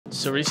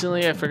So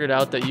recently I figured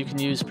out that you can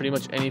use pretty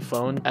much any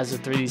phone as a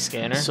 3D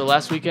scanner. So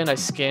last weekend I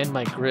scanned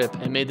my grip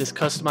and made this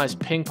customized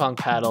ping pong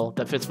paddle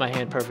that fits my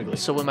hand perfectly.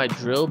 So when my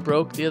drill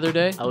broke the other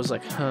day, I was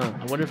like,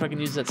 I wonder if I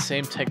can use that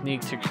same technique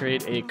to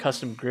create a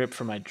custom grip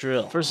for my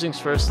drill. First things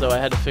first though, I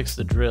had to fix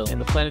the drill, and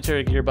the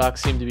planetary gearbox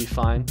seemed to be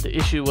fine. The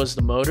issue was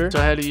the motor,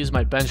 so I had to use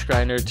my bench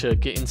grinder to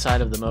get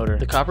inside of the motor.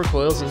 The copper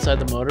coils inside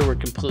the motor were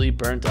completely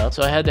burnt up,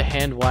 so I had to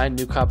hand wind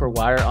new copper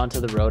wire onto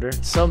the rotor.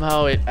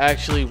 Somehow it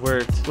actually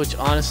worked, which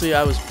honestly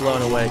I was blown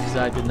away because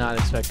I did not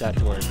expect that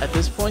to work. At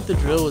this point the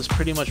drill was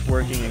pretty much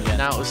working again.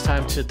 Now it was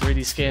time to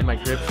 3D scan my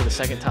grip for the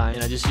second time,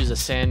 and I just used a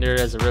sander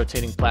as a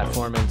rotating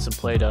platform and some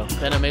Play-Doh.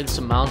 Then I made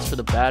some mounts for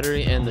the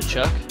battery and the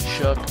Chuck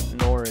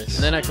Norris.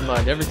 And then I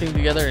combined everything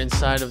together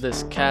inside of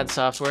this CAD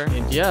software,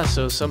 and yeah,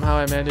 so somehow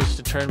I managed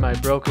to turn my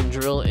broken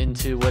drill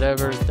into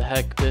whatever the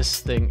heck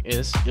this thing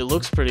is. It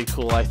looks pretty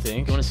cool, I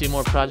think. If you want to see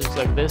more projects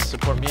like this,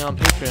 support me on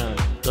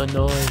Patreon. The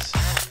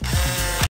noise.